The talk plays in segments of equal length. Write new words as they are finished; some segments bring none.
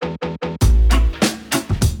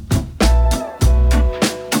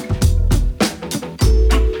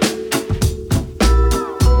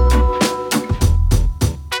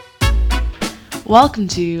Welcome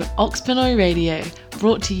to Oxpinoy Radio,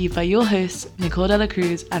 brought to you by your hosts Nicole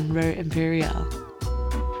and Row Imperial.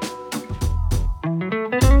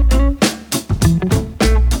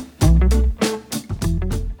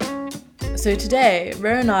 So today,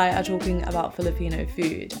 Ro and I are talking about Filipino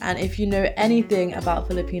food, and if you know anything about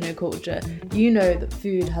Filipino culture, you know that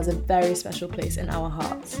food has a very special place in our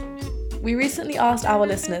hearts. We recently asked our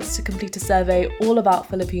listeners to complete a survey all about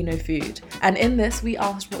Filipino food, and in this we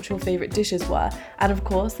asked what your favourite dishes were, and of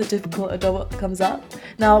course the difficult adobo comes up.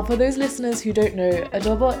 Now, for those listeners who don't know,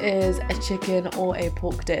 adobo is a chicken or a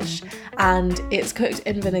pork dish, and it's cooked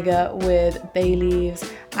in vinegar with bay leaves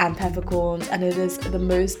and peppercorns, and it is the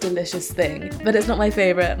most delicious thing. But it's not my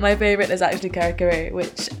favourite. My favourite is actually kare,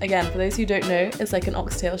 which, again, for those who don't know, is like an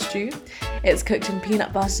oxtail stew. It's cooked in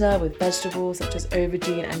peanut butter with vegetables such as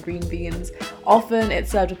aubergine and green beans. Often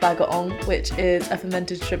it's served with bagoong, which is a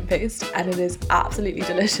fermented shrimp paste, and it is absolutely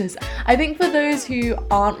delicious. I think for those who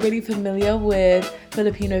aren't really familiar with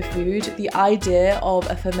Filipino food, the idea of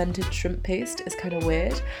a fermented shrimp paste is kind of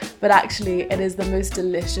weird, but actually it is the most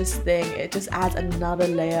delicious thing. It just adds another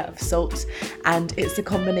layer of salt, and it's the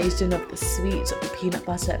combination of the sweet, of the peanut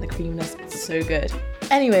butter and the creaminess. It's so good.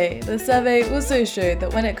 Anyway, the survey also showed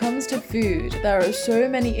that when it comes to food, there are so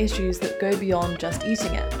many issues that go beyond just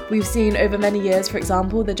eating it. We've seen over many years, for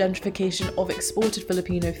example, the gentrification of exported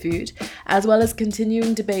Filipino food, as well as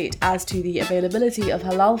continuing debate as to the availability of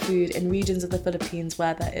halal food in regions of the Philippines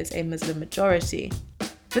where there is a Muslim majority.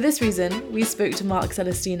 For this reason, we spoke to Mark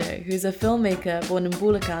Celestino, who's a filmmaker born in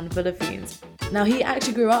Bulacan, Philippines. Now, he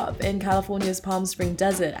actually grew up in California's Palm Springs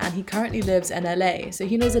desert, and he currently lives in LA, so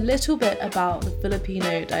he knows a little bit about the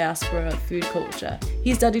Filipino diaspora food culture.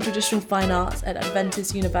 He studied traditional fine arts at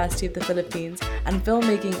Adventist University of the Philippines and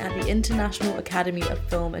filmmaking at the International Academy of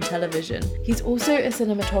Film and Television. He's also a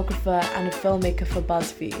cinematographer and a filmmaker for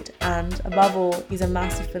BuzzFeed, and above all, he's a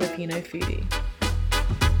massive Filipino foodie.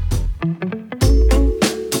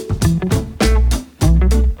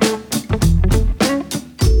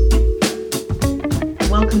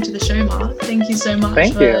 Welcome to the show, Mark. Thank you so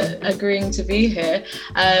much for agreeing to be here.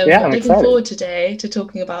 I'm looking excited. forward today to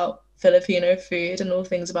talking about Filipino food and all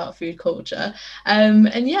things about food culture.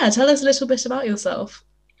 And tell us a little bit about yourself.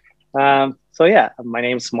 My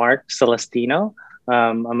name's Mark Celestino.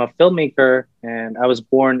 I'm a filmmaker, and I was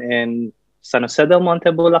born in San Jose del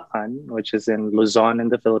Monte, Bulacan, which is in Luzon in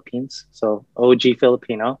the Philippines, so OG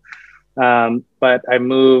Filipino. But I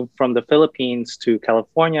moved from the Philippines to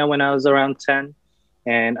California when I was around 10.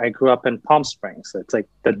 And I grew up in Palm Springs. So it's like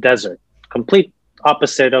the desert, complete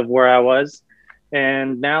opposite of where I was.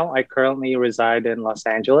 And now I currently reside in Los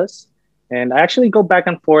Angeles. And I actually go back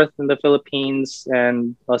and forth in the Philippines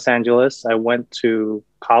and Los Angeles. I went to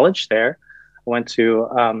college there. I went to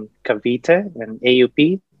Cavite and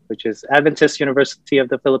AUP, which is Adventist University of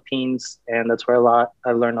the Philippines. And that's where I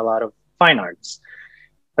learned a lot of fine arts.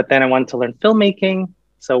 But then I wanted to learn filmmaking.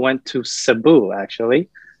 So I went to Cebu, actually.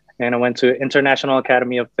 And I went to International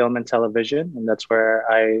Academy of Film and Television, and that's where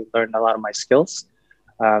I learned a lot of my skills.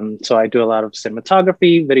 So I do a lot of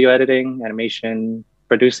cinematography, video editing, animation,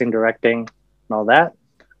 producing, directing, and all that.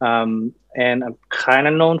 And I'm kind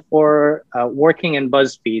of known for working in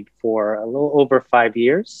BuzzFeed for a little over 5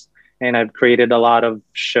 years. And I've created a lot of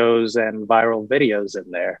shows and viral videos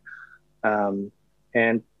in there.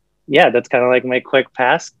 That's kind of like my quick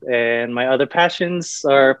past. And my other passions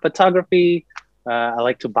are photography. I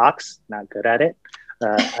like to box, not good at it.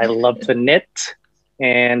 I love to knit,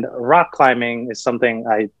 and rock climbing is something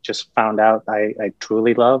I just found out I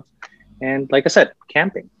truly love. And like I said,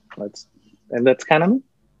 camping. That's kind of me.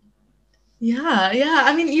 Yeah.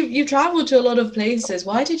 I mean, you traveled to a lot of places.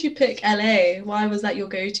 Why did you pick LA? Why was that your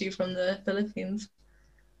go-to from the Philippines?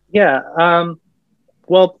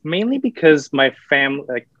 Well, mainly because my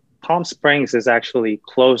family, Palm Springs is actually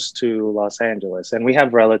close to Los Angeles, and we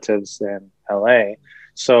have relatives in LA.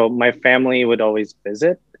 So my family would always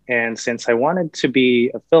visit. And since I wanted to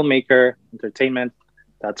be a filmmaker, entertainment,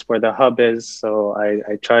 that's where the hub is. So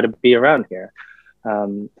I try to be around here.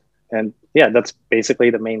 That's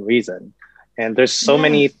basically the main reason. And there's so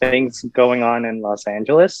many things going on in Los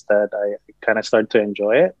Angeles that I kind of start to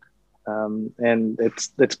enjoy it. And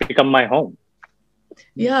it's become my home.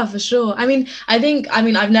 Yeah, for sure.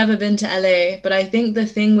 I've never been to LA, but I think the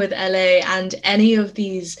thing with LA and any of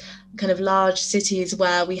these kind of large cities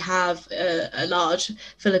where we have a large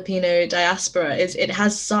Filipino diaspora is it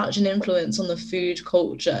has such an influence on the food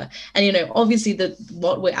culture. And, obviously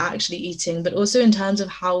what we're actually eating, but also in terms of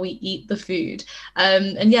how we eat the food.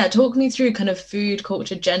 Talk me through kind of food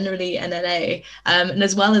culture generally in LA. And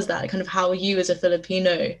as well as that, kind of how you as a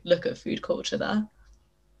Filipino look at food culture there.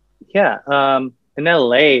 in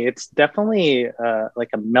LA, it's definitely like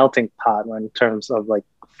a melting pot in terms of like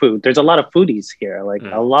food. There's a lot of foodies here, like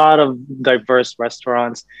a Mm. lot of diverse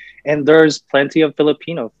restaurants, and there's plenty of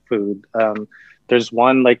Filipino food. There's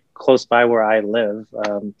one like close by where I live,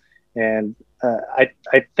 and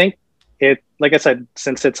I think it, like I said,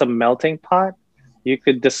 since it's a melting pot, you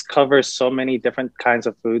could discover so many different kinds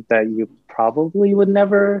of food that you probably would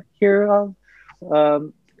never hear of.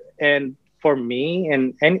 Um, and for me,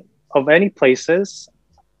 in any places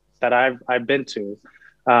that I've been to,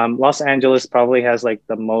 Los Angeles probably has like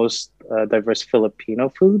the most diverse Filipino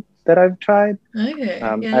food that I've tried, Okay,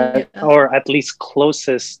 yeah, yeah. or at least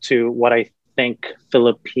closest to what I think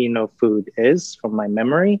Filipino food is from my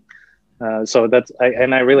memory. So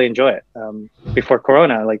and I really enjoy it. Before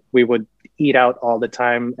Corona, like we would eat out all the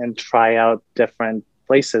time and try out different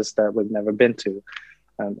places that we've never been to,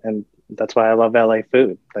 and that's why I love LA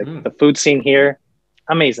food. Like Mm. the food scene here,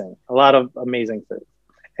 amazing. A lot of amazing food,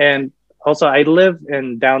 and also I live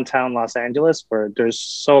in downtown Los Angeles where there's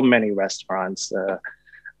so many restaurants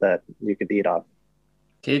that you could eat off.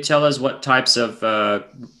 Can you tell us what types of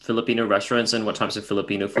Filipino restaurants and what types of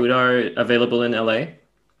Filipino food are available in LA?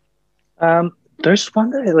 There's one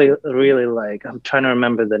that I really like. I'm trying to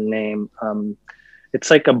remember the name. It's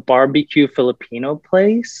like a barbecue Filipino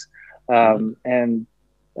place, Mm. and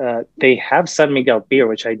they have San Miguel beer,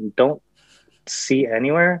 which I don't see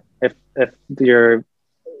anywhere. If your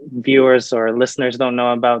viewers or listeners don't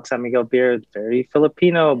know about San Miguel beer, it's very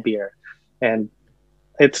Filipino beer, and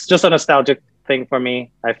it's just a nostalgic thing for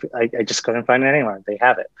me. I just couldn't find it anywhere. They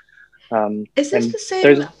have it, Is this and the same?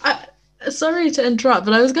 there's Sorry to interrupt,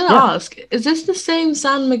 but I was going to yeah. ask, is this the same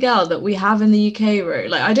San Miguel that we have in the UK, Ro?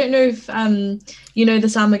 Like, I don't know if you know the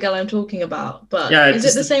San Miguel I'm talking about, but Yeah, is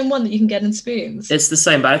it the same one that you can get in spoons? it's the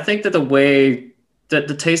same, but I think that the way that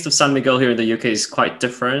the taste of San Miguel here in the UK is quite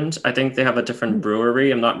different. I think they have a different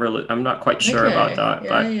brewery. I'm not quite sure about Okay, that, yeah,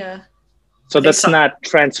 but yeah. So I think that's so. not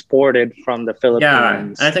transported from the Yeah,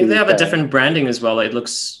 and I Philippines think to they have a UK. different branding as well. It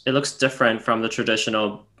looks different from the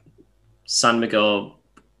traditional San Miguel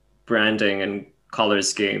branding and color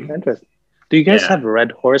scheme. Interesting. Do you guys Yeah. have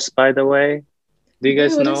Red Horse, by the way? Do you No,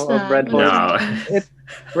 guys what is know of that? Red What is Horse? No. that? It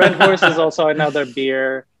Red Horse is also another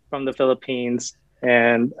beer from the Philippines,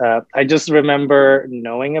 and I just remember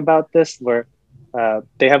knowing about this where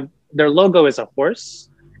they have their logo is a horse,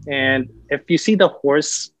 and if you see the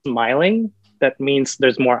horse smiling, that means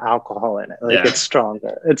there's more alcohol in it. Like Yeah. it's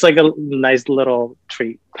stronger. It's like a nice little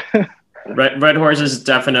treat. Red Horse is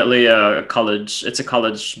definitely a college. It's a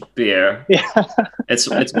college beer. Yeah. It's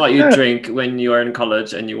what you drink when you are in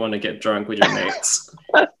college and you want to get drunk with your mates.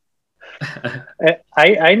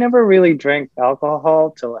 I never really drank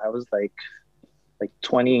alcohol till I was like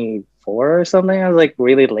 24 or something. I was like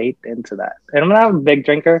really late into that. And I'm not a big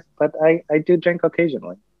drinker, but I do drink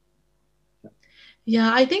occasionally.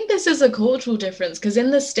 Yeah, I think this is a cultural difference because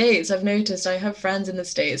in the States, I've noticed I have friends in the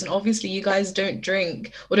States, and obviously you guys don't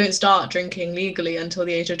drink or don't start drinking legally until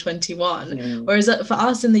the age of 21. Mm. Whereas for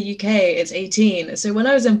us in the UK, it's 18. So when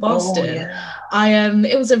I was in Oh Boston, yeah.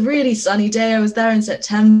 it was a really sunny day. I was there in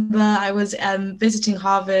September. I was visiting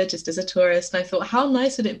Harvard just as a tourist, and I thought, how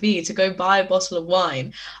nice would it be to go buy a bottle of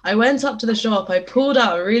wine? I went up to the shop, I pulled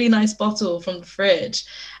out a really nice bottle from the fridge.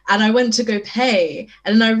 And I went to go pay,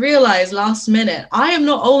 and then I realized last minute I am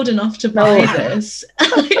not old enough to No. buy this.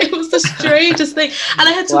 It was the strangest thing, and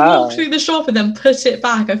I had to walk Wow. through the shop and then put it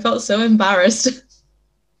back. I felt so embarrassed.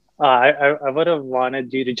 I would have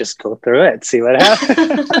wanted you to just go through it, see what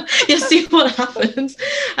happens. Yeah, see what happens.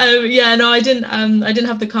 Yeah, no, I didn't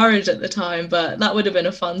have the courage at the time, but that would have been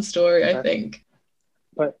a fun story, I think.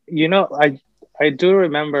 But I do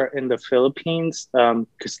remember in the Philippines,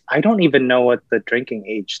 because I don't even know what the drinking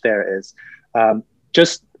age there is.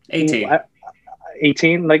 Just 18.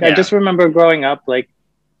 18. Like I Yeah. just remember growing up, like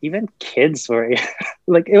even kids were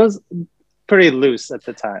like it was pretty loose at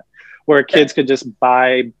the time, where kids could just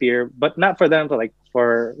buy beer, but not for them, but like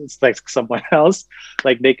for it's like someone else.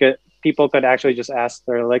 Like people could actually just ask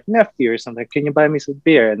their like nephew or something, can you buy me some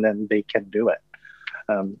beer? And then they can do it.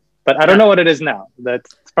 But I don't know Yeah. what it is now.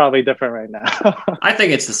 That's probably different right now. I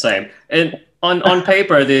think it's the same. And on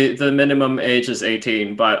paper, the minimum age is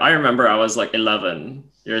 18, but I remember I was like 11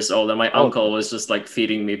 years old, and my Oh, uncle was just like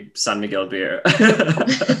feeding me San Miguel beer.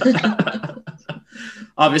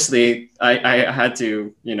 Obviously, I had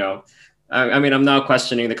to, I mean, I'm now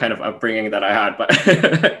questioning the kind of upbringing that I had, but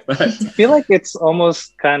I feel like it's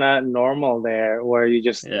almost kind of normal there where you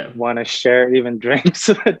just yeah. want to share even drinks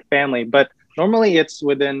with family. But normally it's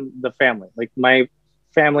within the family. Like my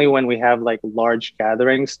family, when we have like large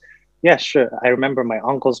gatherings, yeah, sure. I remember my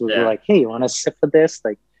uncles would be Yeah. like, hey, you want to sip of this?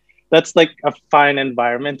 Like, that's like a fine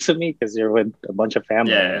environment to me because you're with a bunch of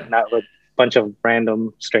family, not with a bunch of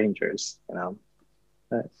random strangers. You know,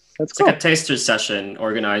 that's cool. Like a taster session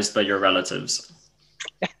organized by your relatives.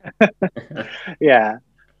 Yeah,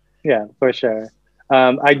 for sure.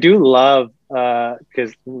 I do love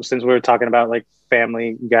because since we were talking about like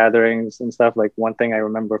family gatherings and stuff, like one thing I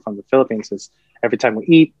remember from the Philippines is every time we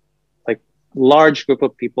eat, like large group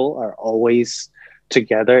of people are always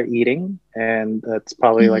together eating, and that's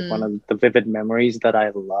probably like one of the vivid memories that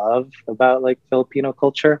I love about like Filipino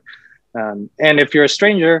culture. And if you're a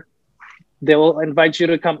stranger, they will invite you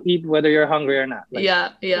to come eat whether you're hungry or not.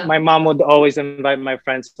 Like, my mom would always invite my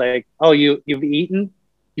friends like, oh, you've eaten,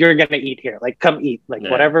 you're gonna eat here, like come eat, like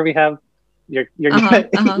whatever we have, you're gonna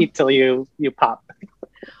eat till you pop.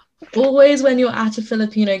 Always when you're at a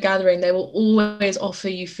Filipino gathering, they will always offer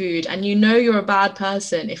you food, and you know you're a bad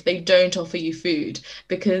person if they don't offer you food,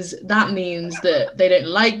 because that means that they don't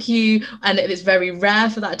like you, and it is very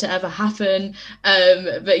rare for that to ever happen.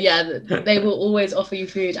 But yeah, they will always offer you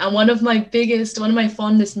food. And one of my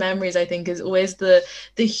fondest memories, I think, is always the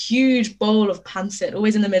huge bowl of pancit,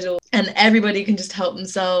 always in the middle, and everybody can just help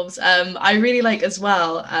themselves. I really like as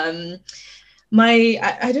well.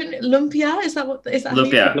 I don't know, lumpia, is that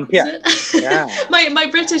lumpia? Yeah. my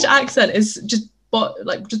British accent is just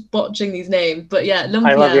botching these names, but yeah,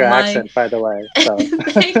 lumpia. I love your accent, by the way. So.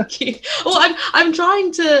 Thank you. Well, I'm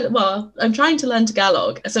trying to learn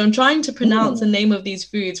Tagalog, so I'm trying to pronounce the name of these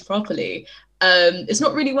foods properly. It's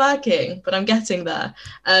not really working, but I'm getting there.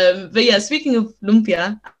 But yeah, speaking of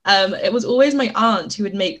lumpia, it was always my aunt who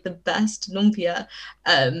would make the best lumpia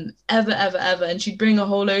ever, and she'd bring a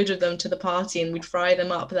whole load of them to the party, and we'd fry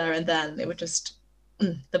them up there and then. They were just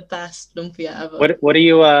the best lumpia ever. What do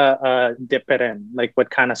you dip it in? Like,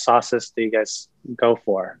 what kind of sauces do you guys go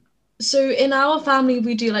for? So in our family,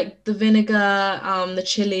 we do like the vinegar, the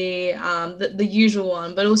chili, the usual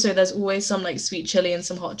one, but also there's always some like sweet chili and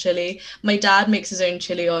some hot chili. My dad makes his own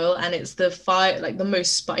chili oil, and it's the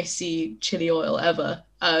most spicy chili oil ever.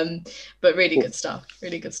 But really good stuff.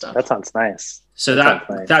 Really good stuff. That sounds nice. So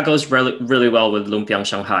that goes really, really well with lumpiang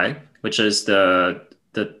Shanghai, which is the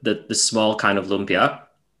small kind of lumpia,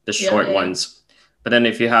 the short ones. But then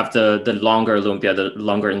if you have the longer lumpia, the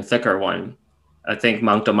longer and thicker one, I think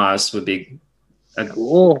Mang Tomas would be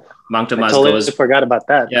cool. Mang Tomas forgot about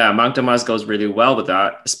that. Yeah, Mang Tomas goes really well with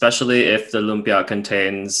that, especially if the lumpia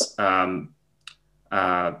contains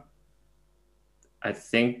I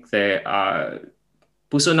think they are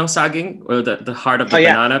puso ng saging, or the heart of the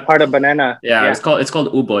banana. Heart of banana. Yeah, it's called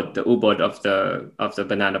ubod, the ubod of the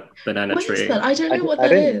banana what tree. Is that? I don't know what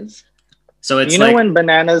that is. So it's know when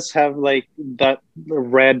bananas have like that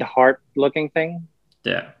red heart looking thing?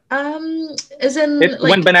 Yeah. As in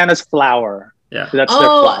when bananas flower. Yeah. That's their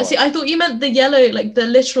flower. See, I thought you meant the yellow, like the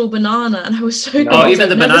literal banana, and I was so. Oh, even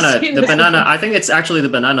the banana. The banana. I think it's actually the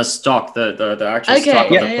banana stalk, the actual stalk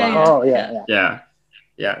of the plant. Oh yeah.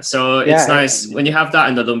 Yeah. So it's nice when you have that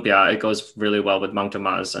in the lumpia. It goes really well with Mang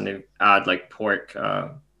Tomas, and you add like pork,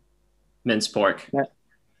 minced pork. Yeah.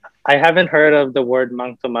 I haven't heard of the word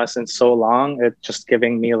Mang Tomas in so long. It's just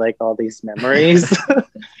giving me like all these memories.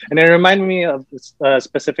 And it reminded me of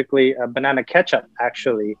specifically banana ketchup,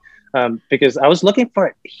 actually, because I was looking for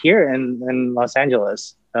it here in Los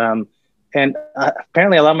Angeles. And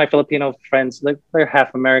apparently a lot of my Filipino friends, like, they're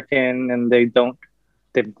half American, and they've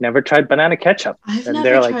never tried banana ketchup. I've and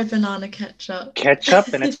never tried banana ketchup.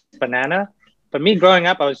 Ketchup and it's banana. But me growing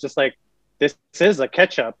up, I was just like, this is a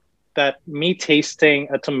ketchup. That me tasting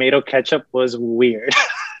a tomato ketchup was weird.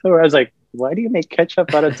 Where I was like, why do you make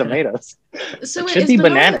ketchup out of tomatoes? So it should be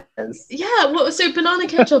bananas. Yeah, well, so banana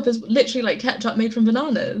ketchup is literally like ketchup made from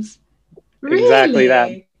bananas. Really? Exactly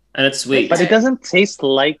that. And it's sweet. But it doesn't taste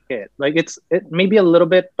like it. Like it maybe a little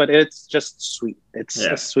bit, but it's just sweet. It's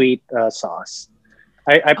a sweet sauce.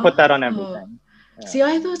 I put that on everything. Yeah. See,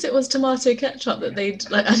 I thought it was tomato ketchup that they'd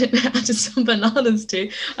added some bananas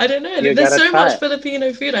to. I don't know. There's so much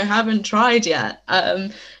Filipino food I haven't tried yet.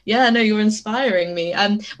 You're inspiring me.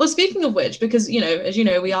 Well, speaking of which, because as you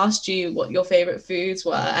know, we asked you what your favorite foods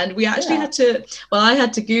were, and we actually I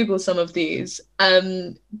had to Google some of these.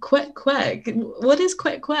 Kwek kwek. What is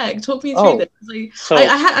kwek kwek? Talk me through this.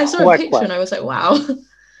 I saw a picture and I was like, wow.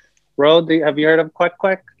 Ro, have you heard of kwek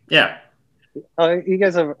kwek? Yeah. You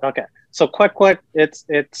guys have okay. So kwek kwek,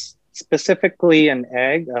 it's specifically an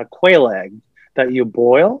egg, a quail egg that you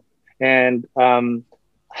boil, and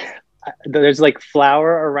there's like flour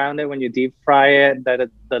around it when you deep fry it that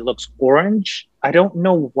looks orange. I don't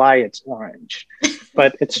know why it's orange,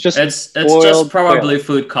 but it's just it's just probably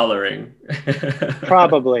food coloring.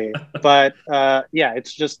 Probably, but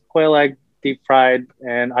it's just quail egg deep fried,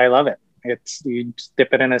 and I love it. It's you just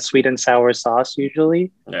dip it in a sweet and sour sauce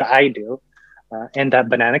usually. Yeah. I do, and that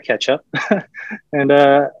banana ketchup, and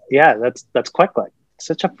yeah, that's quack quack.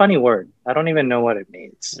 Such a funny word. I don't even know what it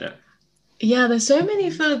means. Yeah. Yeah, there's so many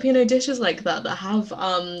Filipino dishes like that that have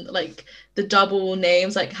like the double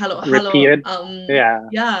names, like halo halo. Repeated. Yeah,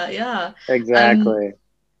 Yeah. exactly.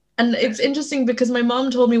 And it's interesting because my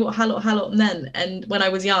mom told me what halo halo meant, and when I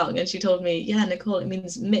was young, and she told me, yeah, Nicole, it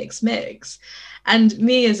means mix. And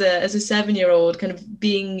me as a 7-year-old, kind of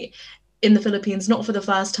being in the Philippines, not for the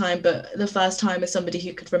first time, but the first time as somebody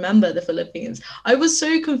who could remember the Philippines, I was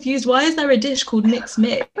so confused. Why is there a dish called mix?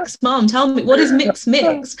 Mom, tell me, what is mix?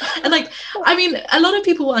 And like, I mean, a lot of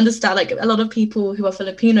people will understand, like a lot of people who are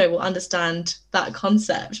Filipino will understand that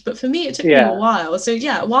concept. But for me, it took me a while. So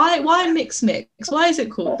yeah, why mix? Why is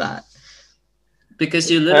it called that?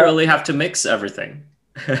 Because you literally have to mix everything.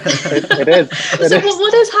 It is. So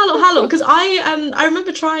what is halo? Because I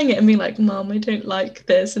remember trying it and being like, Mom, I don't like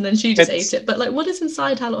this, and then she just ate it. But like, what is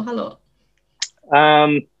inside halo?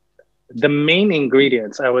 The main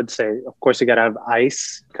ingredients, I would say, of course, you gotta have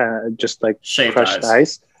ice, kind of just like Shaved crushed ice.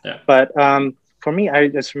 ice. Yeah. But for me, I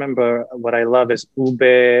just remember what I love is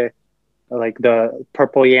ube, like the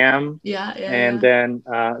purple yam, and then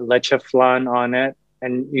leche flan on it,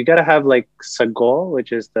 and you gotta have like sago,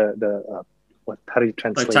 which is the what? How do you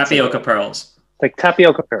translate? Like tapioca sago? pearls. Like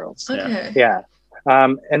tapioca pearls. Okay. Yeah.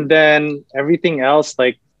 And then everything else,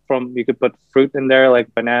 like you could put fruit in there,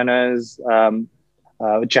 like bananas,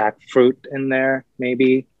 jackfruit in there,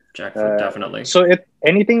 maybe. Jackfruit, definitely. So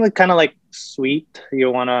anything like kind of like sweet,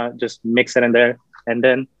 you wanna just mix it in there, and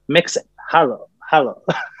then mix it. Halo.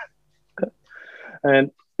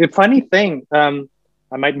 And the funny thing,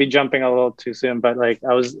 I might be jumping a little too soon, but like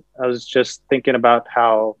I was just thinking about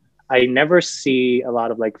how I never see a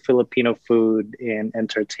lot of like Filipino food in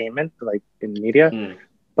entertainment, like in media.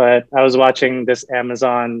 But I was watching this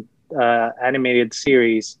Amazon animated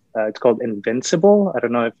series. It's called Invincible. I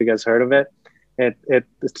don't know if you guys heard of it.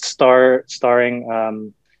 It's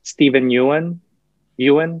starring Stephen Ewan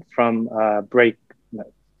from Breaking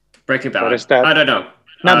Bad. What is that? I don't know.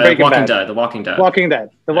 Not Breaking Walking Bad. Dead. The Walking Dead.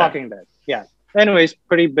 Walking Dead. Yeah. Anyways,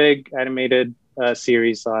 pretty big animated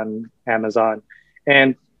series on Amazon,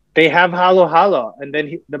 and they have halo, and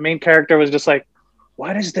then the main character was just like,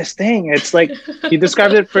 "What is this thing?" It's like he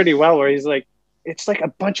described it pretty well, where he's like, "It's like a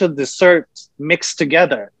bunch of desserts mixed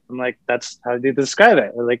together." I'm like, "That's how they describe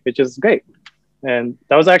it," like, which is great. And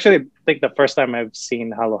that was actually, I think, the first time I've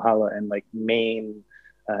seen halo in like main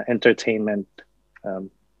entertainment,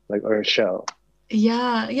 like or a show.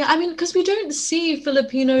 Yeah. I mean, because we don't see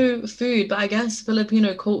Filipino food, but I guess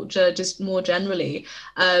Filipino culture just more generally,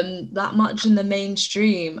 that much in the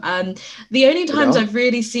mainstream. The only times I've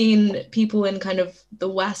really seen people in kind of the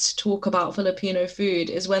West talk about Filipino food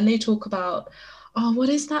is when they talk about, what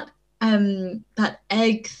is that? That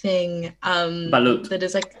egg thing. Balut. That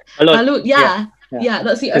is like Balut. Yeah.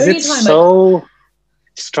 That's the only it's time. So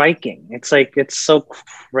striking. It's like it's so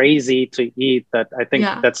crazy to eat that I think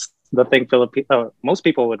that's the thing most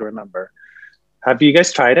people would remember. Have you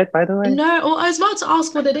guys tried it, by the way? No, well, I was about to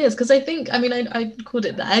ask what it is, because I think, I mean, I called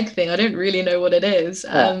it the egg thing. I don't really know what it is.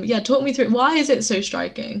 Talk me through it. Why is it so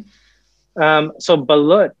striking? So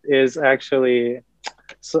balut is actually,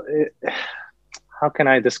 how can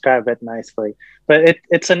I describe it nicely? But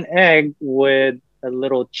it's an egg with a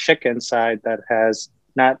little chick inside that has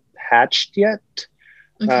not hatched yet.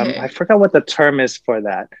 Okay. I forgot what the term is for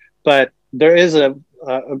that, but there is a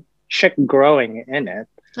chick growing in it,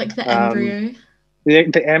 like the embryo.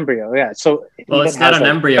 The embryo, yeah. So it's not an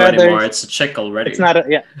embryo anymore. It's a chick already. It's not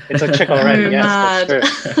it's a chick already. Yes,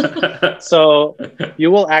 that's true. So you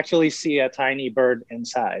will actually see a tiny bird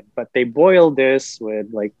inside, but they boil this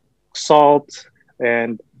with like salt,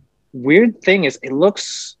 and weird thing is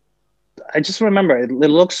I just remember it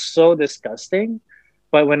looks so disgusting,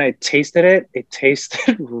 but when I tasted it, it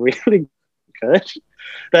tasted really good.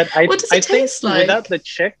 What does it taste like? Without the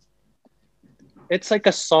chick, it's like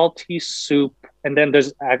a salty soup, and then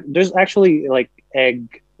there's actually like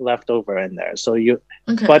egg left over in there. So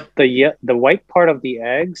but the white part of the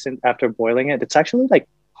eggs, and after boiling it, it's actually like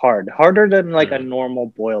harder than like a normal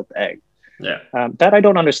boiled egg. Yeah. That I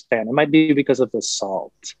don't understand. It might be because of the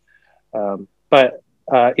salt. But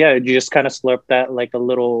you just kind of slurp that like a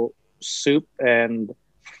little soup, and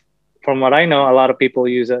from what I know, a lot of people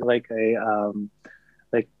use it like a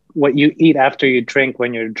like what you eat after you drink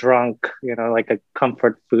when you're drunk, like a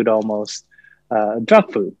comfort food almost,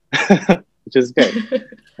 drunk food, which is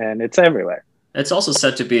good. And it's everywhere. It's also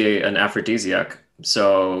said to be an aphrodisiac.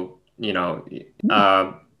 So,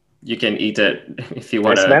 you can eat it if you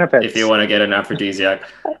There's want to benefits. if you want to get an aphrodisiac.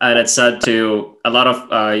 And it's said to a lot of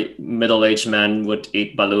middle-aged men would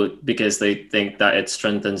eat balut because they think that it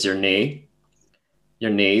strengthens your knees.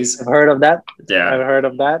 I've heard of that. Yeah. I've heard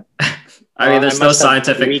of that. I mean, there's no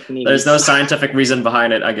scientific reason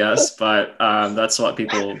behind it, I guess, but that's what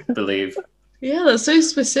people believe. Yeah, that's so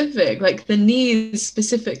specific. Like the knees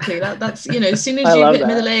specifically. That's as soon as you hit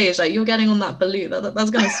middle age, like you're getting on that balut.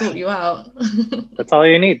 That's gonna sort you out. That's all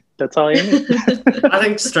you need. I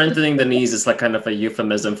think strengthening the knees is like kind of a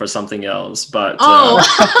euphemism for something else, but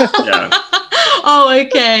yeah. Oh,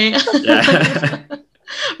 okay. Yeah.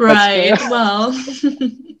 Right. Well.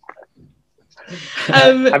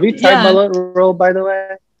 Have you tried balut roll, by the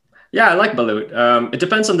way? Yeah, I like balut. It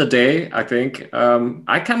depends on the day, I think.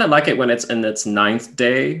 I kind of like it when it's in its 9th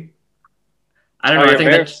day. I don't know. I think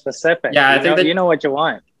very specific. Yeah, I think you know what you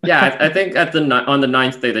want. Yeah, I think on the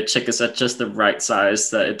 9th day, the chick is at just the right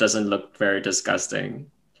size that it doesn't look very disgusting.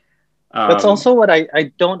 That's also what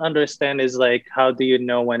I don't understand is like, how do you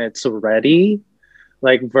know when it's ready?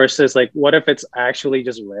 Like versus like, what if it's actually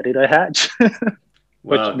just ready to hatch?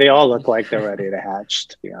 Which they all look like they're ready to hatch,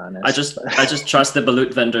 to be honest. I just trust the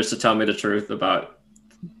balut vendors to tell me the truth about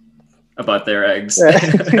their eggs.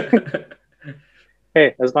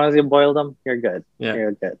 Hey, as long as you boil them, you're good. Yeah.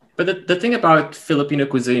 You're good. But the thing about Filipino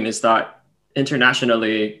cuisine is that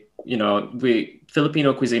internationally,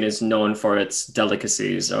 Filipino cuisine is known for its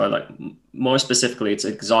delicacies, or like more specifically, its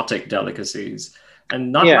exotic delicacies.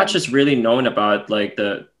 And not much is really known about like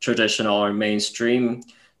the traditional or mainstream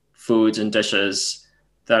foods and dishes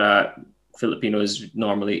that Filipinos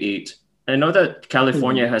normally eat. I know that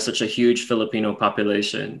California has such a huge Filipino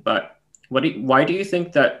population, but why do you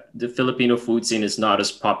think that the Filipino food scene is not as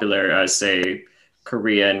popular as, say,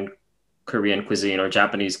 Korean cuisine or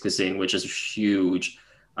Japanese cuisine, which is huge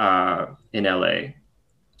in LA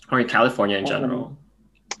or in California in general?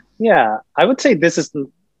 Yeah, I would say this is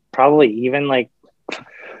probably even like,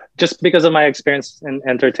 just because of my experience in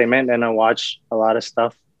entertainment, and I watch a lot of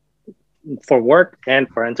stuff for work and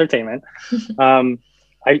for entertainment.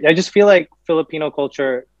 I just feel like Filipino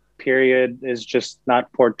culture, period, is just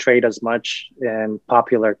not portrayed as much in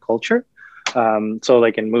popular culture. So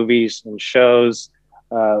like in movies and shows,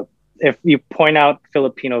 if you point out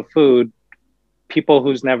Filipino food, people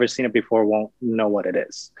who's never seen it before won't know what it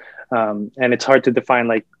is. And it's hard to define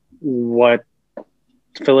like what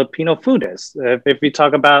Filipino food is. If you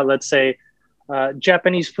talk about, let's say,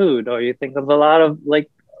 Japanese food, or you think of a lot of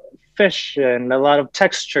like fish and a lot of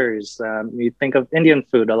textures, you think of Indian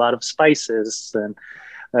food, a lot of spices, and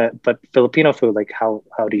but Filipino food, like how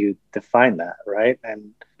do you define that, right?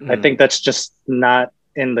 And I think that's just not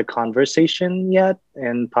in the conversation yet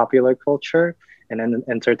in popular culture and in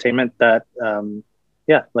entertainment, that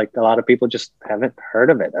like a lot of people just haven't heard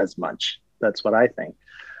of it as much. That's what I think.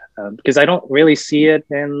 Because I don't really see it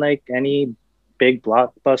in like any big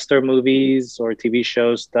blockbuster movies or TV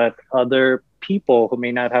shows that other people who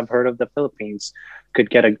may not have heard of the Philippines could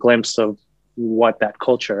get a glimpse of what that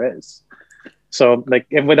culture is. So like,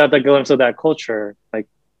 if without the glimpse of that culture, like,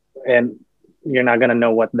 and you're not gonna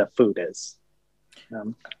know what the food is.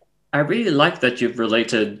 I really like that you've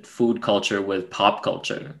related food culture with pop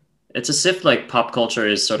culture. It's as if like pop culture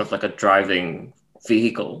is sort of like a driving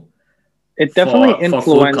vehicle. It definitely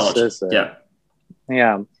influences it.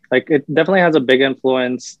 Yeah. Like it definitely has a big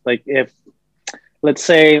influence. Like if, let's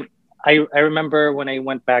say, I remember when I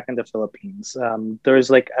went back in the Philippines, there's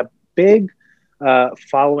like a big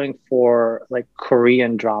following for like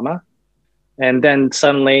Korean drama. And then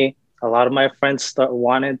suddenly a lot of my friends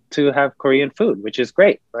wanted to have Korean food, which is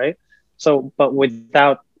great, right? So, but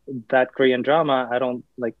without that Korean drama,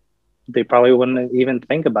 they probably wouldn't even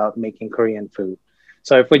think about making Korean food.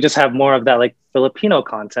 So if we just have more of that like Filipino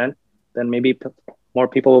content, then maybe more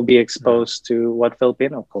people will be exposed to what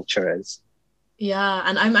Filipino culture is. Yeah,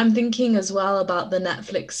 and I'm thinking as well about the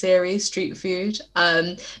Netflix series Street Food,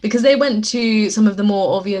 because they went to some of the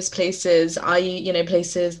more obvious places, i.e.,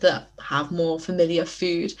 places that have more familiar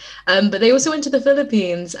food, but they also went to the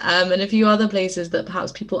Philippines and a few other places that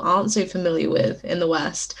perhaps people aren't so familiar with in the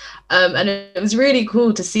West, and it was really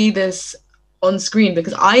cool to see this on screen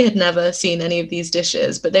because I had never seen any of these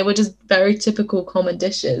dishes, but they were just very typical common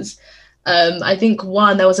dishes. I think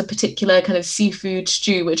there was a particular kind of seafood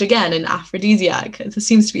stew, which again in aphrodisiac, there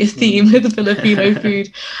seems to be a theme with the Filipino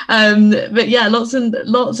food. But yeah, lots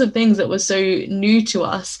of things that were so new to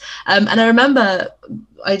us. And I remember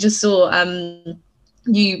I just saw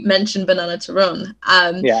you mentioned banana turon.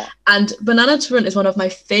 Yeah. And banana turon is one of my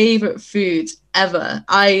favorite foods ever.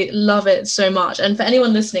 I love it so much. And for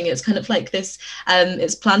anyone listening, it's kind of like this,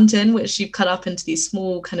 it's plantain, which you cut up into these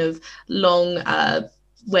small kind of long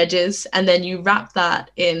wedges, and then you wrap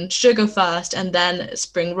that in sugar first and then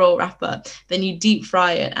spring roll wrapper. Then you deep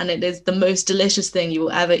fry it, and it is the most delicious thing you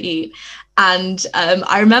will ever eat. And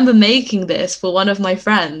I remember making this for one of my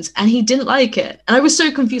friends, and he didn't like it. And I was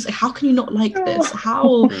so confused. Like, how can you not like this?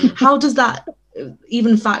 How does that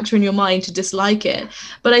even factor in your mind to dislike it?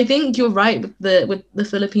 But I think you're right with the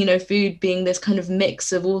Filipino food being this kind of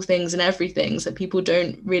mix of all things and everything, so people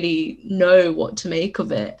don't really know what to make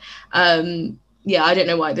of it. Yeah, I don't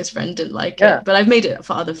know why this friend didn't like it, but I've made it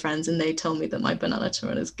for other friends and they tell me that my banana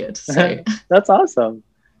turon is good. So that's awesome.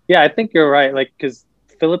 Yeah, I think you're right. Like, because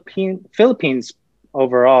Philippines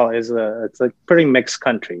overall it's a pretty mixed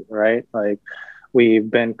country, right? Like, we've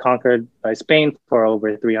been conquered by Spain for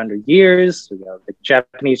over 300 years. We have like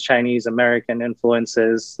Japanese, Chinese, American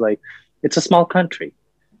influences. Like, it's a small country.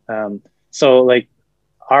 So like,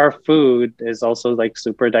 our food is also like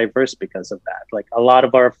super diverse because of that. Like, a lot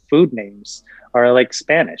of our food names are like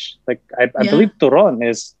Spanish. Like, I believe turon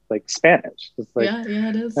is like Spanish. It's like, yeah,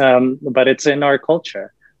 it is. But it's in our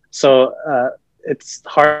culture. So it's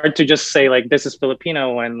hard to just say like this is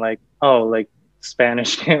Filipino when like, oh, like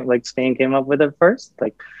Spanish like Spain came up with it first.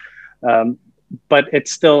 Like, but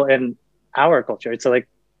it's still in our culture. It's like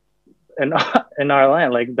in our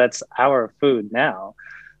land, like that's our food now.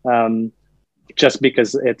 Just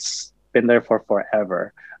because it's been there for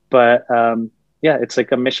forever. But yeah, it's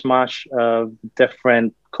like a mishmash of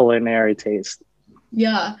different culinary tastes.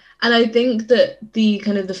 Yeah, and I think that the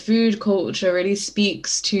kind of the food culture really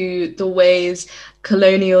speaks to the ways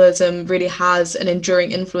colonialism really has an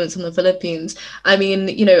enduring influence on the Philippines. I mean,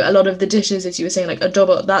 you know, a lot of the dishes, as you were saying, like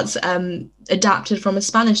adobo, that's adapted from a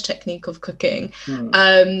Spanish technique of cooking.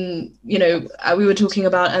 You know, we were talking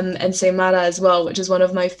about ensaimada as well, which is one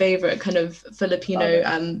of my favorite kind of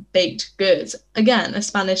Filipino baked goods. Again, a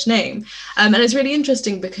Spanish name. And it's really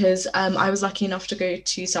interesting because I was lucky enough to go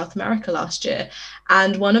to South America last year.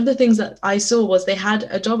 And one of the things that I saw was they had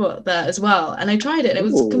adobo there as well. And I tried it and it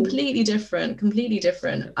was completely different.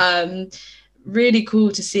 Really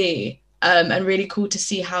cool to see. And really cool to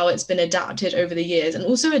see how it's been adapted over the years, and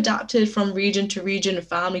also adapted from region to region,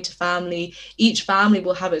 family to family. Each family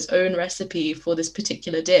will have its own recipe for this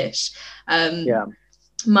particular dish.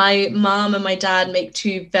 My mom and my dad make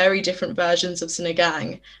two very different versions of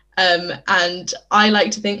sinigang. And I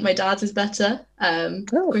like to think my dad's is better,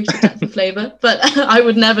 greater depth of flavor, but I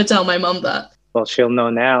would never tell my mom that. Well, she'll know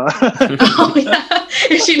now. Oh yeah,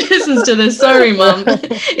 if she listens to this, sorry, mom.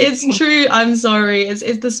 It's true. I'm sorry.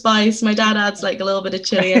 It's the spice. My dad adds like a little bit of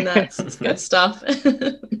chili in that. It's good stuff.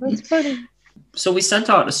 That's funny. So we sent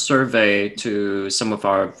out a survey to some of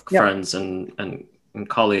our friends and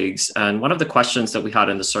colleagues, and one of the questions that we had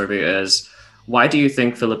in the survey is, why do you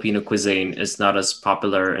think Filipino cuisine is not as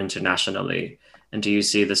popular internationally? And do you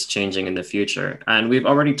see this changing in the future? And we've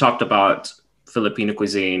already talked about Filipino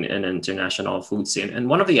cuisine in international food scene. And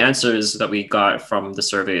one of the answers that we got from the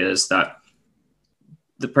survey is that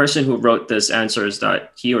the person who wrote this answers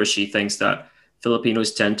that he or she thinks that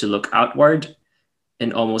Filipinos tend to look outward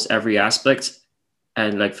in almost every aspect,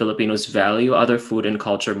 and like Filipinos value other food and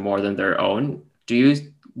culture more than their own.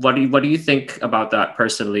 What do you think about that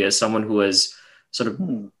personally, as someone who was sort of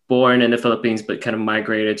born in the Philippines but kind of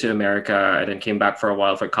migrated to America and then came back for a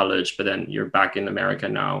while for college, but then you're back in America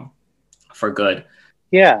now for good?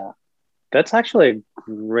 Yeah, that's actually a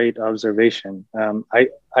great observation. I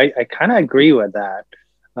kind of agree with that.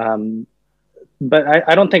 But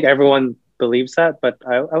I don't think everyone believes that, but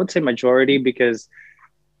I would say majority, because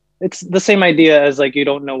it's the same idea as like, you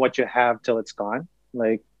don't know what you have till it's gone.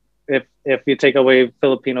 Like, if you take away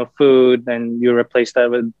Filipino food and you replace that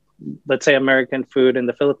with, let's say, American food in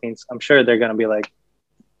the Philippines, I'm sure they're going to be like,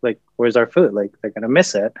 where's our food? Like, they're going to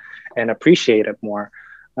miss it and appreciate it more.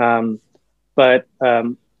 But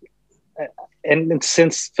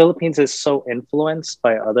since Philippines is so influenced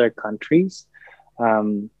by other countries,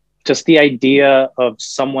 just the idea of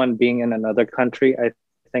someone being in another country, I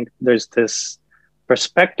think there's this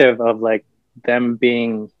perspective of like them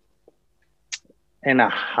being in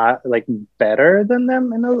a like better than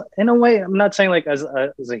them in a way. I'm not saying like as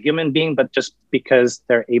a human being, but just because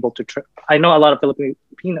they're able to. I know a lot of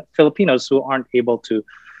Filipinos who aren't able to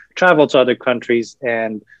travel to other countries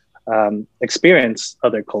and experience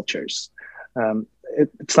other cultures.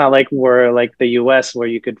 It's not like we're like the US where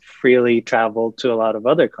you could freely travel to a lot of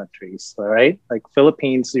other countries, right? Like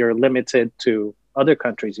Philippines, you're limited to other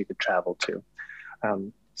countries you could travel to.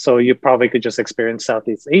 So you probably could just experience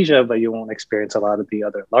Southeast Asia, but you won't experience a lot of the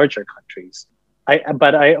other larger countries.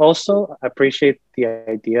 But I also appreciate the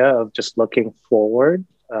idea of just looking forward.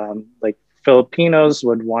 Like Filipinos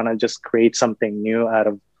would want to just create something new out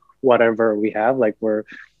of whatever we have. Like we're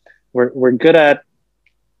good at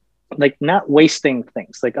like not wasting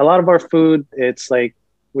things. Like a lot of our food, it's like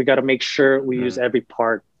we got to make sure we use every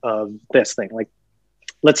part of this thing. Like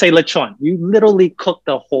let's say lechon, you literally cook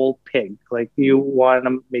the whole pig. Like you want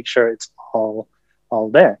to make sure it's all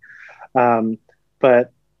there.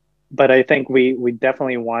 But I think we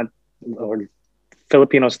definitely want, or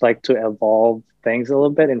Filipinos like to evolve things a little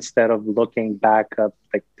bit instead of looking back up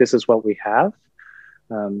like this is what we have,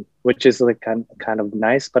 which is like kind of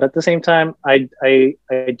nice. But at the same time, I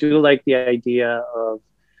do like the idea of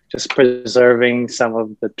just preserving some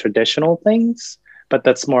of the traditional things. But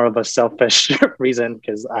that's more of a selfish reason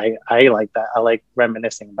because I like that. I like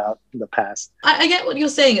reminiscing about the past. I get what you're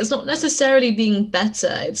saying. It's not necessarily being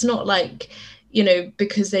better. It's not like, you know,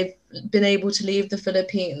 because they've been able to leave the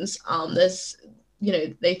Philippines, there's, you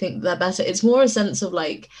know, they think they're better. It's more a sense of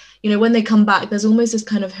like, you know, when they come back, there's almost this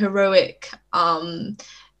kind of heroic,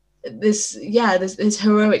 this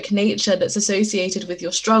heroic nature that's associated with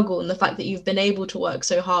your struggle and the fact that you've been able to work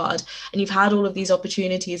so hard and you've had all of these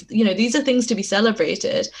opportunities. You know, these are things to be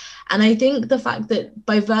celebrated. And I think the fact that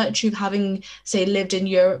by virtue of having, say, lived in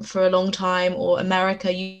Europe for a long time or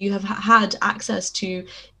America, you have had access to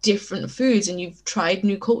different foods and you've tried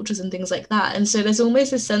new cultures and things like that. And so there's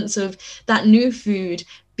almost a sense of that new food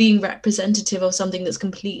being representative of something that's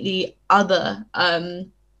completely other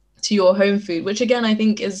to your home food, which again, I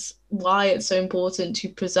think is why it's so important to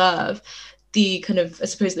preserve the kind of, I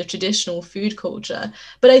suppose, the traditional food culture.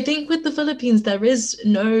 But I think with the Philippines, there is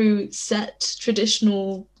no set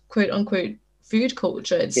traditional quote unquote food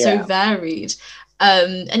culture. It's so varied.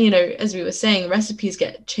 And, you know, as we were saying, recipes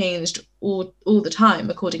get changed all the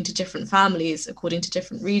time according to different families, according to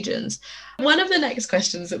different regions. One of the next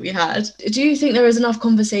questions that we had, do you think there is enough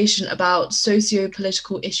conversation about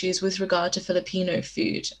socio-political issues with regard to Filipino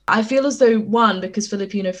food? I feel as though, one, because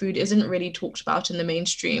Filipino food isn't really talked about in the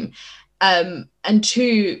mainstream, and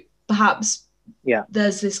two, perhaps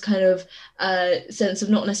there's this kind of sense of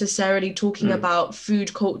not necessarily talking about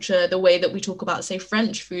food culture the way that we talk about, say,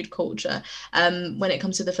 French food culture when it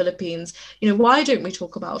comes to the Philippines. You know, why don't we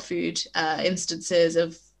talk about food instances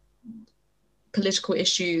of political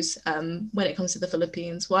issues when it comes to the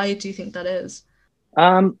Philippines? Why do you think that is?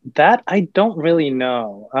 That I don't really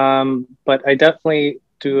know, but I definitely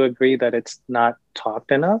do agree that it's not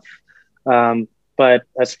talked enough. But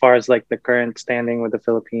as far as like the current standing with the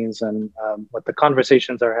Philippines and what the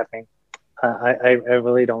conversations are happening, I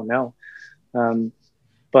really don't know.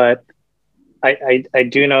 But I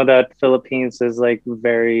do know that Philippines is like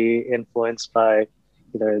very influenced by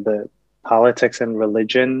either the politics and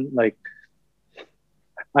religion. Like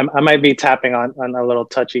I might be tapping on a little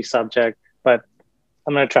touchy subject, but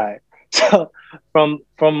I'm gonna try it. So from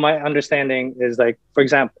my understanding is like, for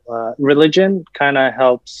example, religion kind of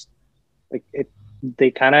helps, like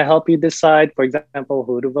they kind of help you decide, for example,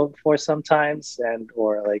 who to vote for sometimes, and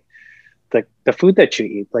or like the food that you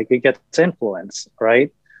eat, like it gets influence,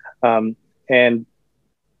 right? And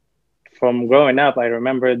from growing up, I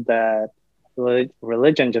remembered that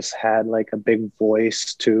religion just had like a big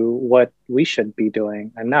voice to what we should be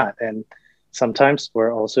doing and not. And sometimes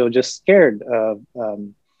we're also just scared of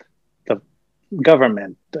the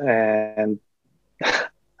government. And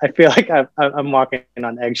I feel like I'm walking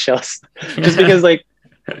on eggshells just because, like,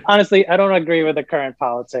 honestly, I don't agree with the current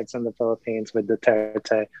politics in the Philippines with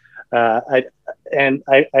Duterte.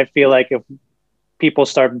 I feel like if people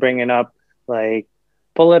start bringing up like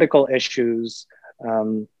political issues,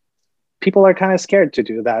 people are kind of scared to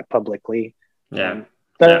do that publicly. Yeah,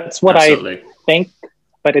 that's what absolutely. I think.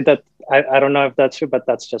 But I don't know if that's true, but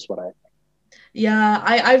that's just what I think. Yeah,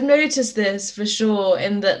 I've noticed this for sure,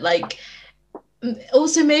 in that, like,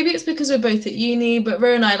 also maybe it's because we're both at uni, but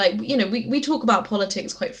Ro and I, like, you know, we talk about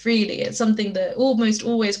politics quite freely. It's something that almost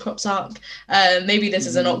always crops up. Maybe this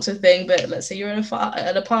is an Oxford thing, but let's say you're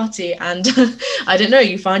at a party and I don't know,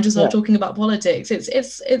 you find yourself talking about politics.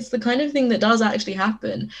 It's the kind of thing that does actually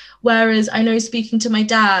happen. Whereas I know, speaking to my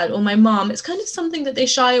dad or my mom, it's kind of something that they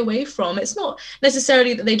shy away from. It's not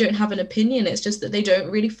necessarily that they don't have an opinion, it's just that they don't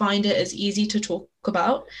really find it as easy to talk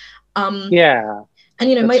about. And,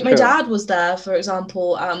 you know, my dad was there, for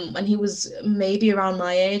example, when he was maybe around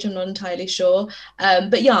my age, I'm not entirely sure,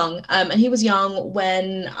 but young. And he was young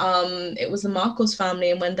when it was the Marcos family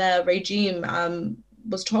and when their regime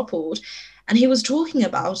was toppled. and he was talking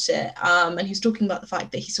about it, and he was talking about the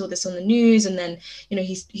fact that he saw this on the news, and then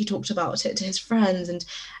he talked about it to his friends, and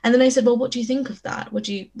then I said, well, what do you think of that? What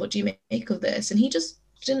do you make of this? And he just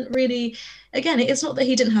didn't really, again, it's not that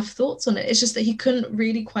he didn't have thoughts on it, it's just that he couldn't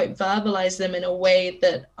really quite verbalize them in a way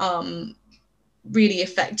that really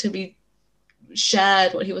effectively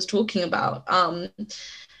shared what he was talking about.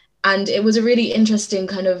 And it was a really interesting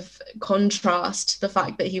kind of contrast, the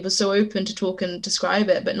fact that he was so open to talk and describe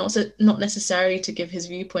it, but not necessarily to give his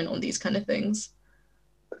viewpoint on these kind of things.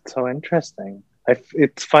 That's so interesting.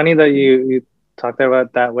 It's funny that you talked about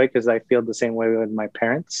it that way, because I feel the same way with my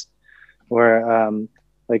parents, where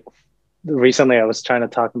like recently I was trying to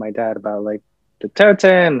talk to my dad about like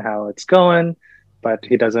Duterte and how it's going, but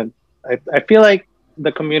he doesn't. I feel like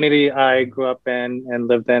the community I grew up in and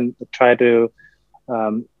lived in try to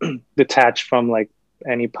detach from like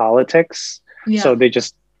any politics. Yeah. So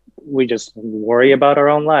we just worry about our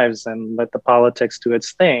own lives and let the politics do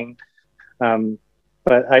its thing.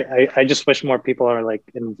 But I just wish more people are like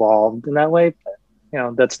involved in that way.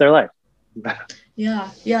 But, that's their life. Yeah.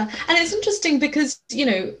 And it's interesting because,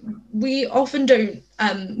 we often don't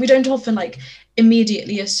often like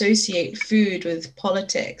immediately associate food with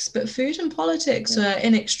politics, but food and politics are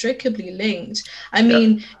inextricably linked. I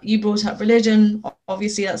mean, you brought up religion,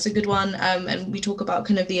 obviously that's a good one. And we talk about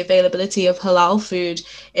kind of the availability of halal food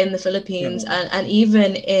in the Philippines, and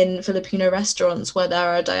even in Filipino restaurants where there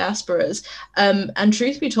are diasporas. And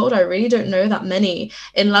truth be told, I really don't know that many.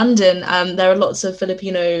 In London, there are lots of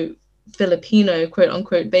Filipino quote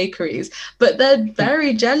unquote bakeries, but they're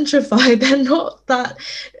very gentrified. They're not that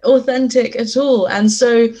authentic at all. And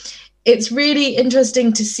so it's really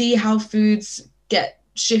interesting to see how foods get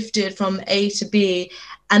shifted from A to B,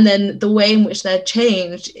 and then the way in which they're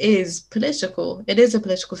changed is political. It is a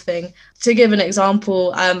political thing. To give an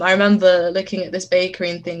example, I remember looking at this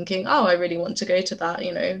bakery and thinking, oh, I really want to go to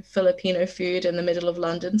that, Filipino food in the middle of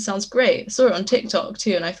London. Sounds great. I saw it on TikTok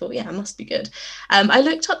too, and I thought, yeah, it must be good. I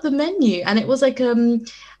looked up the menu, and it was like,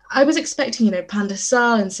 I was expecting,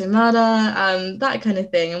 pandesal and semada, that kind of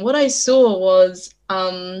thing. And what I saw was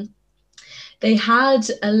they had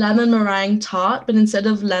a lemon meringue tart, but instead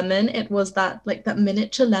of lemon, it was that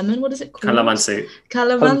miniature lemon. What is it called?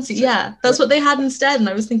 Calamansi. Yeah, that's what they had instead. And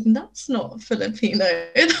I was thinking, that's not Filipino.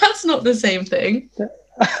 That's not the same thing.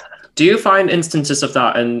 Do you find instances of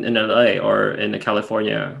that in LA or in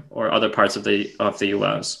California or other parts of the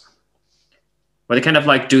US, where they kind of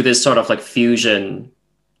like do this sort of like fusion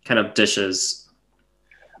kind of dishes?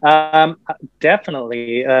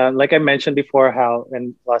 Definitely. Like I mentioned before, how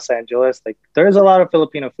in Los Angeles, like there's a lot of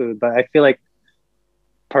Filipino food, but I feel like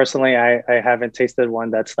personally, I haven't tasted one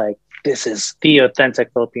that's like, this is the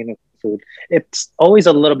authentic Filipino food. It's always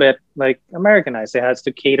a little bit like Americanized. It has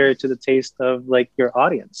to cater to the taste of like your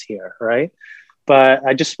audience here, right? But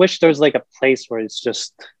I just wish there's like a place where it's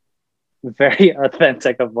just very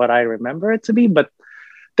authentic of what I remember it to be. But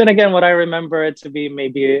then again, what I remember it to be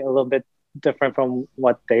maybe a little bit different from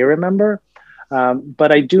what they remember.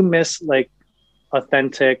 But I do miss like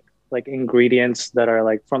authentic like ingredients that are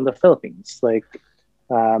like from the Philippines. Like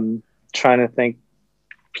trying to think,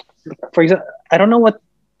 for example, I don't know what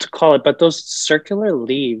to call it, but those circular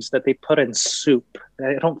leaves that they put in soup.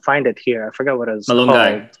 I don't find it here. I forgot what it was called.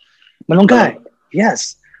 Malunggay.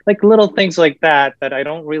 Yes. Like little things like that I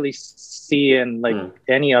don't really see in like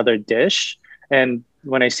any other dish. And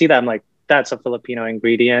when I see that, I'm like, that's a Filipino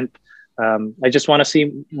ingredient. I just want to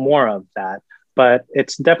see more of that. But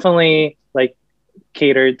it's definitely like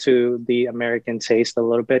catered to the American taste a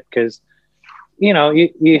little bit, because,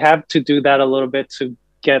 you have to do that a little bit to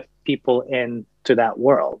get people into that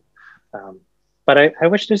world. But I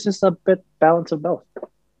wish there's just a bit balance of both.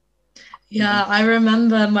 Yeah, I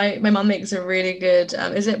remember my mom makes a really good,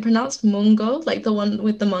 is it pronounced mungo? Like the one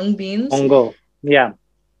with the mung beans? Mungo, yeah.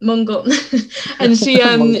 Mungo. And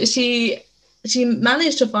she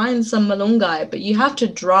managed to find some malunggay, but you have to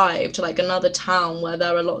drive to like another town where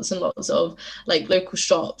there are lots and lots of like local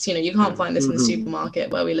shops. You can't find this in the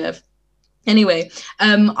supermarket where we live. Anyway,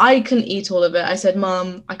 I couldn't eat all of it. I said,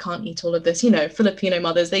 Mom, I can't eat all of this. Filipino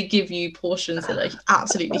mothers, they give you portions that are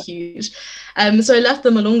absolutely huge. So I left the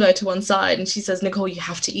malunggay to one side, and she says, Nicole, you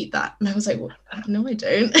have to eat that. And I was like, well, no, I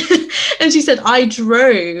don't. And she said, I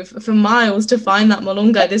drove for miles to find that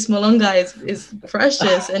malunggay. This malunggay is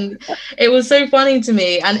precious. And it was so funny to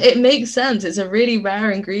me. And it makes sense. It's a really rare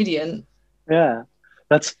ingredient. Yeah.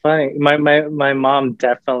 That's funny. My mom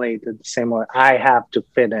definitely did the same way. I have to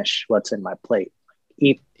finish what's in my plate.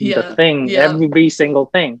 Eat the thing, every single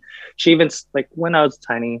thing. She even, like when I was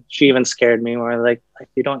tiny, she even scared me where like if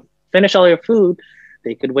you don't finish all your food,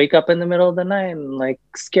 they could wake up in the middle of the night and like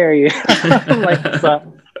scare you. Like,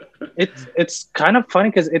 so it's kind of funny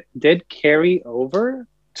because it did carry over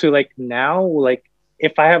to like now. Like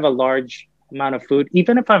if I have a large amount of food,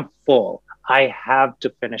 even if I'm full, I have to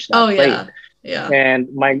finish that plate. Yeah. And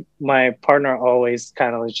my partner always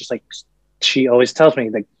kind of is just like, she always tells me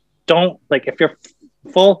like, don't, like, if you're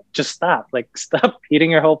full, just stop, like stop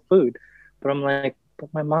eating your whole food. But I'm like,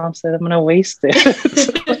 but my mom said I'm gonna waste it.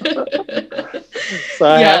 So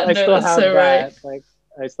I still have so that. right. Like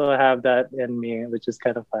I still have that in me, which is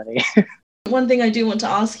kind of funny. One thing I do want to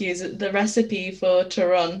ask you is the recipe for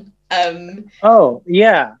turon. Oh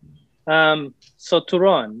yeah. So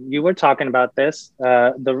turon, you were talking about this.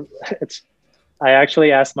 I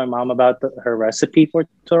actually asked my mom about her recipe for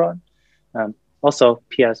turon. Also,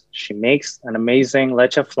 P.S. She makes an amazing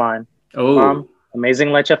leche flan. Oh, Mom,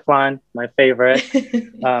 amazing leche flan, my favorite.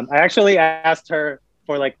 I actually asked her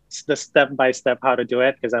for like the step by step how to do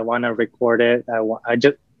it because I want to record it.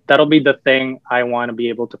 That'll be the thing I want to be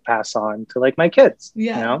able to pass on to like my kids.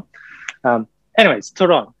 Yeah. You know. Anyways,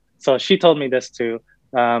 turon. So she told me this too.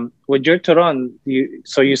 With your turon,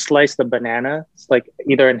 you slice the banana like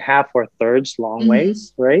either in half or thirds, long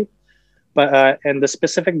ways, right? But and the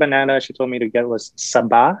specific banana she told me to get was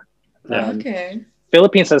saba. Okay.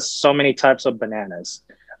 Philippines has so many types of bananas.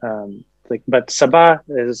 But saba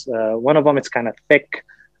is one of them. It's kind of thick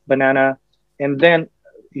banana, and then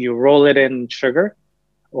you roll it in sugar,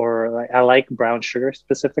 or like, I like brown sugar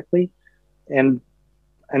specifically, and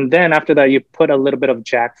then after that you put a little bit of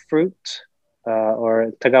jackfruit,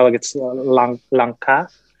 or Tagalog it's langka.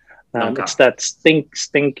 It's that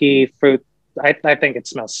stinky fruit. I think it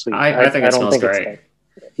smells sweet. I think it smells great.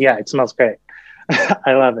 Yeah, it smells great.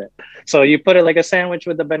 I love it. So you put it like a sandwich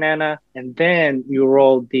with the banana, and then you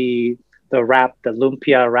roll the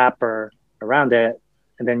lumpia wrapper around it,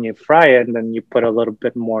 and then you fry it, and then you put a little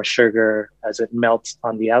bit more sugar as it melts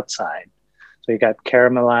on the outside. So you got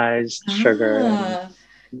caramelized sugar.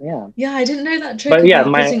 Yeah, I didn't know that trick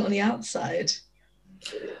about putting it on the outside.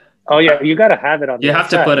 Oh yeah, you gotta have it on the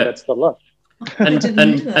outside. You have to put it. That's the look.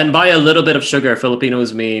 And by a little bit of sugar,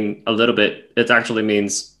 Filipinos mean a little bit. It actually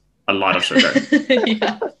means a lot of sugar.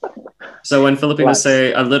 Yeah. So when Filipinos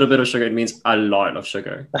say a little bit of sugar, it means a lot of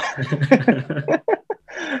sugar.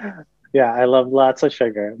 Yeah, I love lots of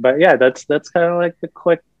sugar. But yeah, that's kind of like the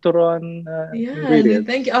quick turon ingredient.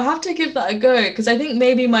 Thank you. I'll have to give that a go because I think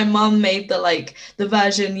maybe my mum made the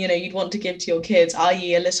version you'd want to give to your kids,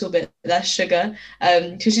 i.e. a little bit less sugar,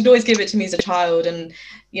 because she'd always give it to me as a child, and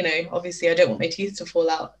obviously I don't want my teeth to fall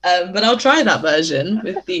out, but I'll try that version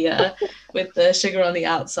with the sugar on the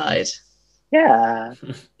outside. Yeah,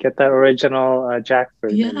 get that original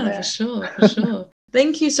jackfruit. Yeah, for sure.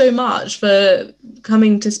 Thank you so much for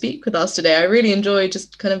coming to speak with us today. I really enjoyed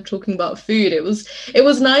just kind of talking about food. It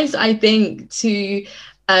was nice, I think, to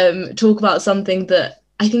talk about something that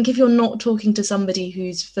I think if you're not talking to somebody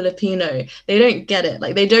who's Filipino, they don't get it.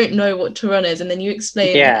 Like they don't know what turon is, and then you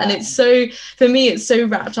explain it. And it's so, for me, it's so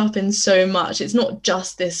wrapped up in so much. It's not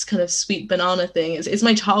just this kind of sweet banana thing. It's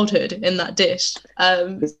my childhood in that dish.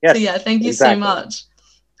 So yeah, thank you so much.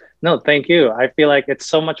 No, thank you. I feel like it's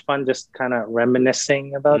so much fun just kind of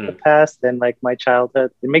reminiscing about the past and like my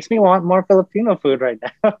childhood. It makes me want more Filipino food right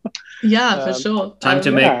now. Yeah, for sure. Time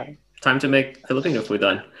to make Filipino food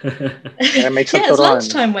then. It's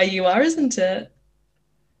lunchtime where you are, isn't it?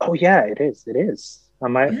 Oh yeah, it is. I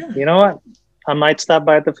might, you know what? I might stop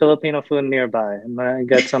by the Filipino food nearby and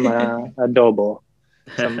get some adobo.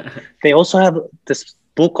 They also have this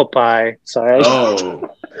buko pie. Sorry.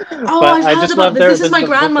 I've heard about this. This is my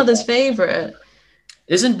grandmother's favorite.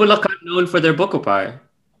 Isn't Bulacan known for their buko pie?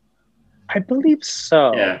 I believe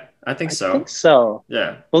so. Yeah, I think so.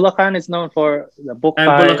 Yeah. Bulacan is known for the buko pie.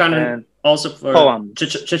 And Bulacan also for poems.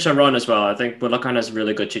 Chicharron as well. I think Bulacan has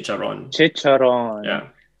really good chicharron. Yeah.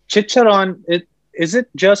 Chicharron, is it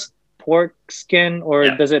just pork skin or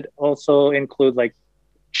does it also include like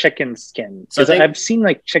chicken skin? So I've seen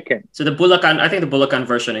like chicken. So the Bulacan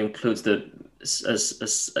version includes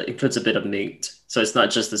includes a bit of meat. So it's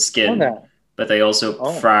not just the skin, but they also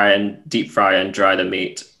deep fry and dry the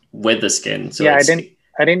meat with the skin. So I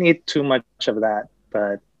didn't eat too much of that,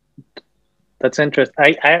 but that's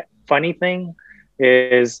interesting. Funny thing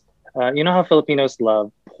is, you know how Filipinos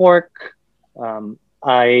love pork.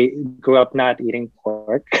 I grew up not eating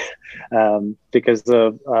pork because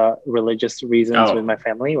of religious reasons with my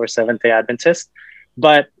family. We're Seventh-day Adventist.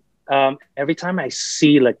 But every time I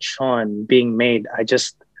see lechon being made,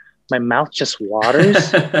 my mouth just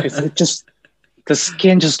waters. The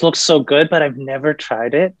skin just looks so good, but I've never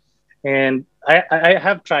tried it. And I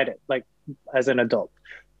have tried it like as an adult.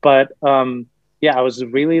 But Yeah, I was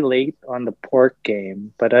really late on the pork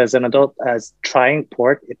game, but as an adult, as trying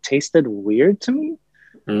pork, it tasted weird to me.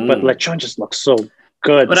 But lechon just looks so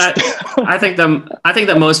good. But I think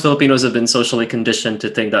that most Filipinos have been socially conditioned to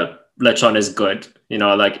think that lechon is good. You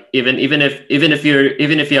know, like even if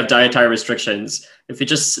you have dietary restrictions, if you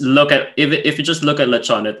just look at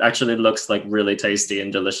lechon, it actually looks like really tasty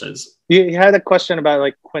and delicious. You had a question about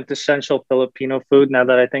like quintessential Filipino food. Now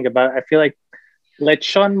that I think about it, I feel like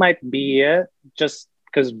lechon might be it, just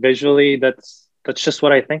because visually that's just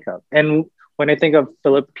what I think of. And when I think of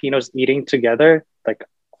Filipinos eating together, like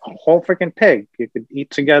a whole freaking pig, you could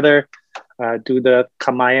eat together, do the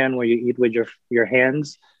kamayan where you eat with your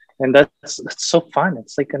hands, and that's so fun.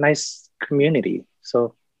 It's like a nice community.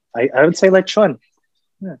 So I would say lechon,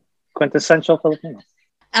 yeah, quintessential Filipino.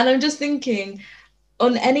 And I'm just thinking,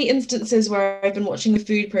 on any instances where I've been watching a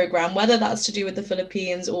food program, whether that's to do with the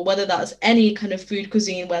Philippines or whether that's any kind of food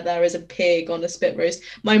cuisine where there is a pig on a spit roast,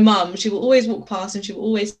 my mum, she will always walk past and she will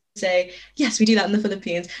always say, yes, we do that in the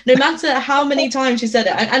Philippines. No matter how many times she said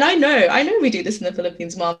it. And I know we do this in the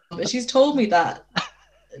Philippines, Mum, but she's told me that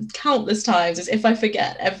countless times, as if I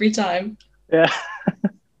forget every time. Yeah.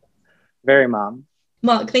 Very mom.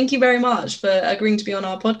 Mark, thank you very much for agreeing to be on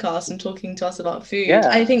our podcast and talking to us about food. Yeah.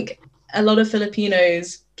 I think a lot of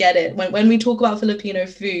Filipinos get it. When we talk about Filipino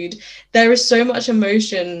food, there is so much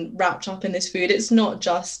emotion wrapped up in this food. It's not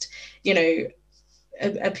just,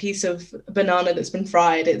 a piece of banana that's been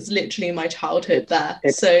fried. It's literally my childhood there.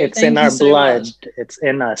 It's in our blood. It's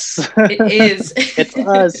in us. It is. It's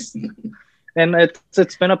us. And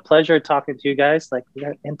it's been a pleasure talking to you guys. Like, we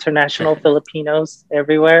got international Filipinos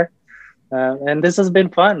everywhere. And this has been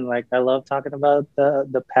fun. Like, I love talking about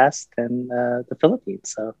the past and the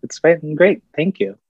Philippines. So it's been great. Thank you.